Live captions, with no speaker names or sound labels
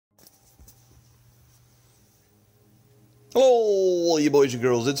Hello you boys and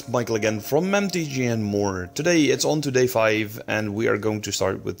girls, it's Michael again from MTG and more. Today it's on to day 5 and we are going to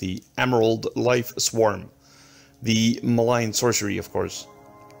start with the Emerald Lifeswarm. The Malign sorcery, of course,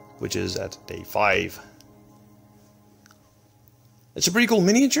 which is at day 5. It's a pretty cool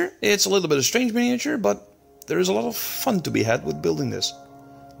miniature. It's a little bit of a strange miniature, but there is a lot of fun to be had with building this.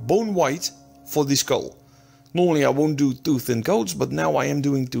 Bone white for the skull. Normally I won't do too thin coats, but now I am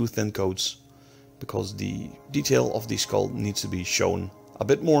doing too thin coats, because the detail of the skull needs to be shown a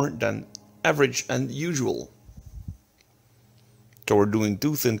bit more than average and usual. So we're doing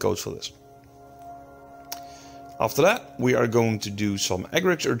 2 thin coats for this. After that we are going to do some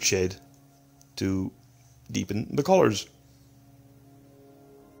Agric Earthshade to deepen the colors.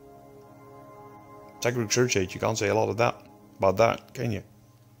 It's Agric Earthshade, you can't say a lot of that about that, can you?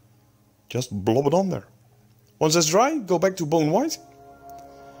 Just blob it on there. Once that's dry, go back to bone white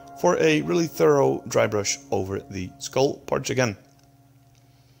for a really thorough dry brush over the skull parts again.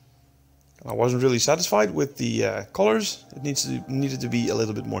 I wasn't really satisfied with the colors. It needed to be a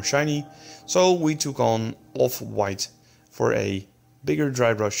little bit more shiny, so we took on off-white for a bigger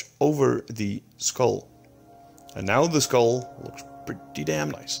dry brush over the skull. And now the skull looks pretty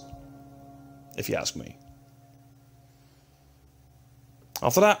damn nice, if you ask me.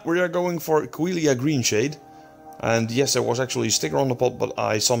 After that we are going for Quelia green shade. And yes, there was actually a sticker on the pot, but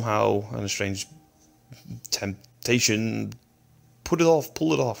I somehow, in a strange temptation, pulled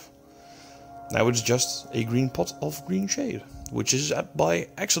it off. Now it's just a green pot of green shade, which is by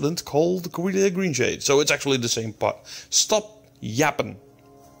accident called Quelia green shade. So it's actually the same pot. Stop yapping.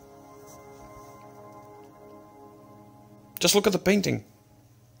 Just look at the painting.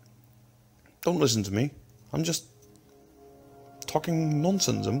 Don't listen to me. I'm just talking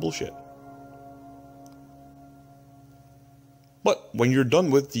nonsense and bullshit. But when you're done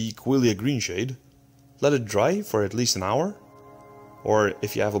with the Quelia green shade, let it dry for at least an hour. Or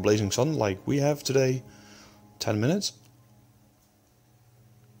if you have a blazing sun like we have today, 10 minutes.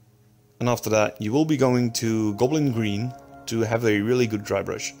 And after that you will be going to Goblin green to have a really good dry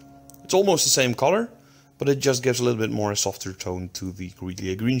brush. It's almost the same color, but it just gives a little bit more softer tone to the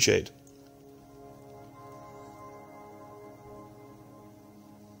Quelia green shade.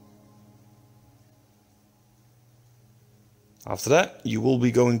 After that, you will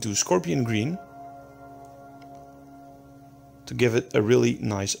be going to Scorpion Green to give it a really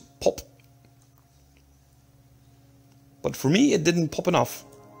nice pop. But for me, it didn't pop enough.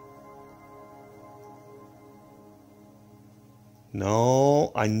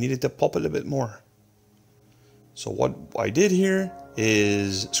 No, I needed to pop it a bit more. So what I did here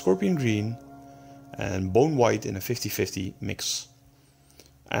is Scorpion Green and Bone White in a 50-50 mix.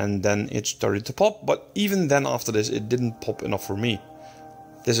 And then it started to pop, but even then after this it didn't pop enough for me.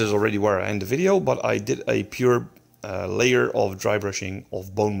 This is already where I end the video, but I did a pure layer of dry brushing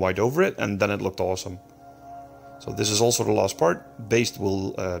of Bone White over it, and then it looked awesome. So this is also the last part. Based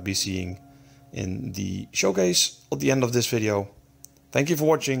will be seeing in the showcase at the end of this video. Thank you for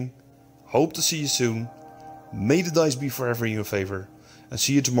watching, hope to see you soon. May the dice be forever in your favor, and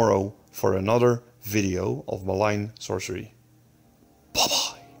see you tomorrow for another video of Malign sorcery.